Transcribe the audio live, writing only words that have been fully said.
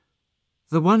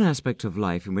The one aspect of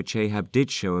life in which Ahab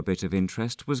did show a bit of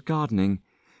interest was gardening,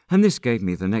 and this gave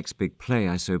me the next big play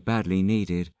I so badly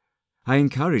needed. I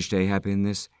encouraged Ahab in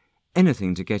this.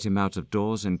 Anything to get him out of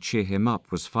doors and cheer him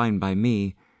up was fine by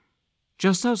me.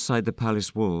 Just outside the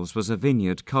palace walls was a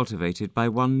vineyard cultivated by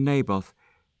one Naboth.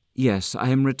 Yes, I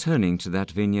am returning to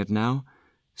that vineyard now.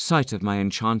 Sight of my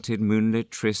enchanted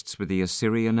moonlit trysts with the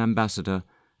Assyrian ambassador,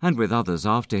 and with others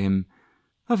after him.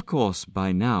 Of course,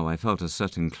 by now I felt a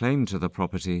certain claim to the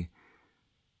property.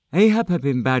 Ahab had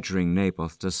been badgering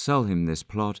Naboth to sell him this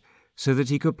plot so that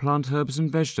he could plant herbs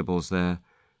and vegetables there.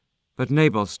 But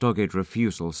Naboth's dogged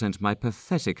refusal sent my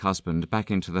pathetic husband back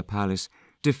into the palace,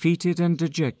 defeated and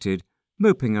dejected,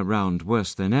 moping around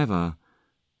worse than ever.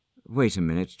 Wait a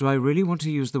minute, do I really want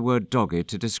to use the word dogged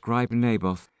to describe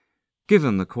Naboth?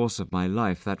 Given the course of my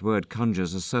life, that word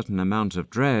conjures a certain amount of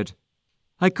dread.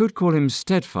 I could call him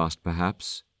steadfast,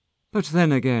 perhaps, but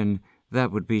then again,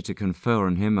 that would be to confer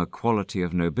on him a quality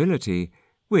of nobility,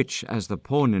 which, as the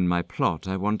pawn in my plot,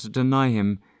 I want to deny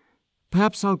him.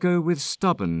 Perhaps I'll go with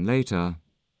stubborn later.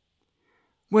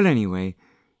 Well, anyway,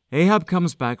 Ahab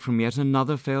comes back from yet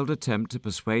another failed attempt to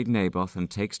persuade Naboth and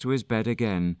takes to his bed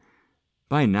again.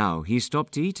 By now he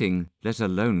stopped eating, let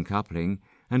alone coupling,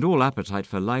 and all appetite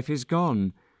for life is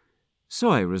gone. So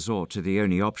I resort to the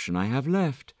only option I have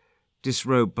left,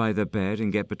 disrobe by the bed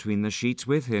and get between the sheets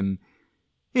with him.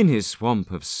 In his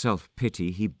swamp of self-pity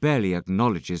he barely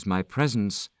acknowledges my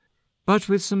presence. But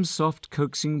with some soft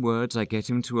coaxing words I get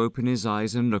him to open his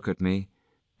eyes and look at me.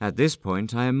 At this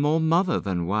point I am more mother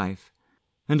than wife,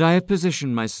 and I have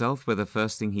positioned myself where the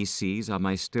first thing he sees are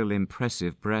my still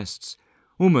impressive breasts,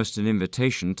 almost an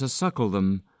invitation to suckle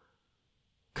them.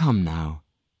 "Come now,"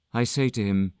 I say to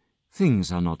him,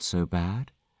 "things are not so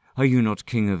bad. Are you not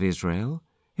king of Israel?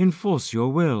 Enforce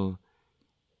your will."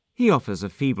 He offers a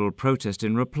feeble protest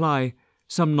in reply,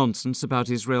 some nonsense about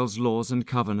Israel's laws and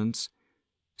covenants.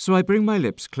 So I bring my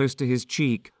lips close to his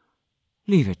cheek.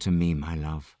 "Leave it to me, my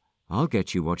love. I'll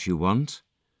get you what you want."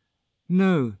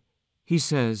 "No," he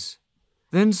says.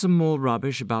 Then some more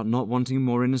rubbish about not wanting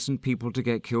more innocent people to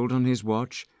get killed on his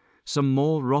watch, some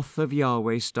more wrath of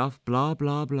Yahweh stuff, blah,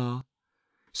 blah, blah.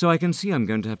 So I can see I'm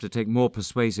going to have to take more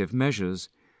persuasive measures.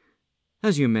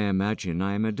 As you may imagine,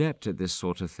 I am adept at this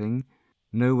sort of thing.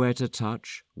 Know where to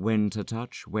touch, when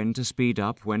to speed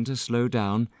up, when to slow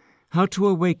down, how to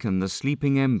awaken the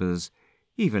sleeping embers,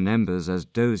 even embers as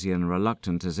dozy and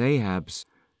reluctant as Ahab's.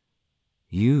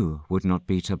 "You would not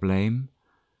be to blame,"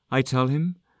 I tell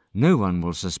him. "No one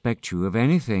will suspect you of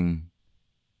anything."